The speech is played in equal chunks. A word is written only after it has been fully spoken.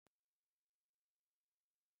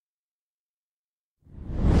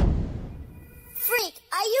Freak,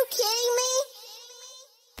 are you kidding me?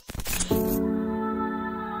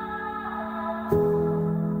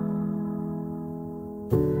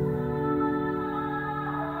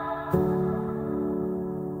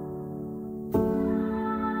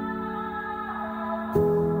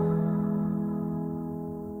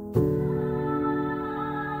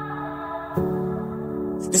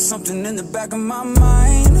 There's something in the back of my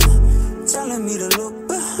mind telling me to look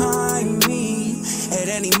behind me at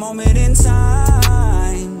any moment in time.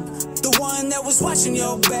 The one that was watching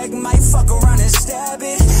your back might fuck around and stab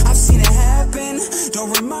it. I've seen it happen.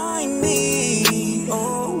 Don't remind me.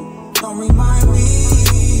 Oh, don't remind me.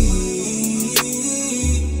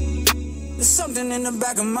 There's something in the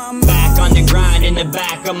back of my mind. Back on the grind, in the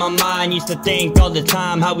back of my mind. Used to think all the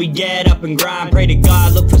time how we get up and grind. Pray to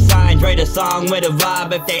God, look for signs, write a song with a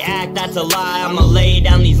vibe. If they act, that's a lie, I'ma lay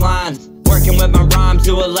down these lines. Working with my rhymes,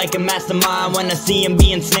 do it like a mastermind. When I see them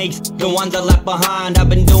being snakes, the ones I left behind. I've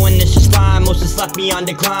been doing this just fine, most just left me on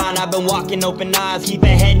decline. I've been walking open eyes, keep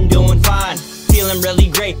ahead and doing fine. Feeling really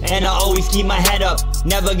great, and I always keep my head up.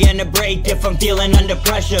 Never gonna break if I'm feeling under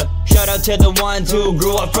pressure. Shout out to the ones who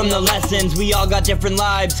grew up from the lessons. We all got different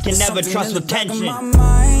lives, can never trust with tension. My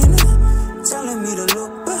mind telling me to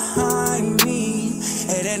look behind me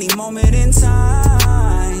at any moment in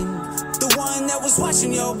time. The one that was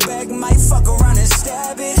watching your back might fuck around and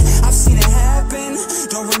stab it. I've seen it happen.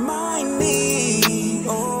 Don't remind me.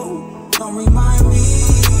 Oh, don't remind me.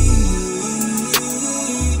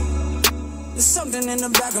 There's something in the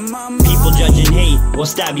back of my mind. People judge and hate will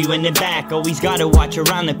stab you in the back. Always gotta watch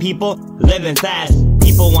around the people living fast.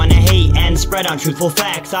 People wanna hate and spread untruthful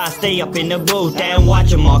facts. I stay up in the booth and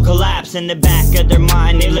watch them all collapse. In the back of their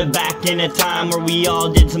mind, they live back in a time where we all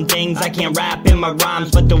did some things I can't rap in my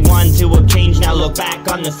rhymes. But the ones who have changed now look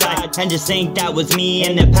back on the side and just think that was me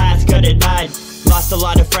in the past, could've died. Lost a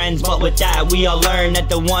lot of friends, but with that we all learn that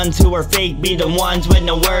the ones who are fake be the ones with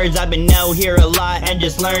no words. I've been out here a lot and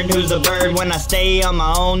just learned who's a bird. When I stay on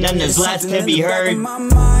my own, then there's less to be heard. My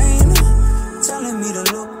mind telling me to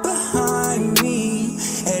look behind me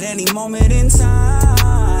at any moment in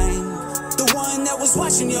time. The one that was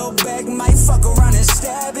watching your back might fuck around and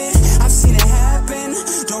stab it. I've seen it happen.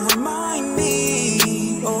 Don't remind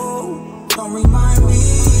me. Oh, don't remind me.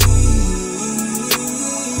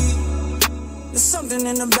 There's something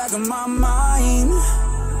in the back of my mind.